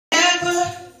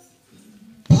never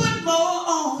put more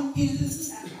on you.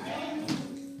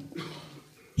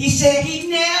 He said he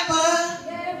never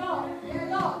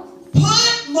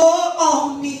put more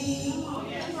on me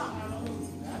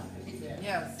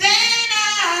than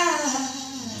I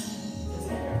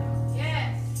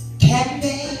can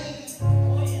bear.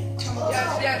 Come on. I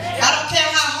don't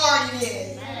care how hard it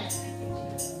is.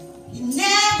 He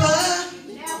never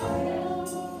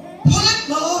put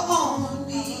more on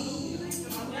me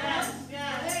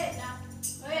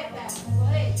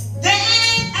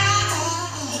than I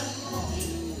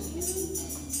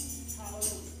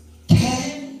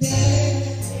can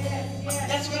bear.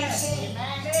 That's what I said.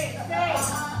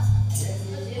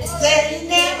 That he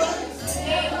never.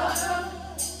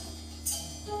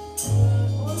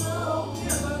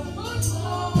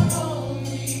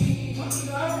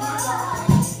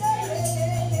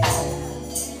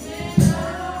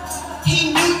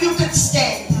 He knew you could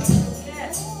stand.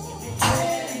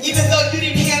 Even though you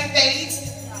didn't have faith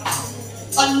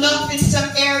enough in some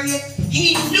areas,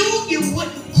 he knew you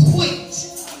wouldn't quit.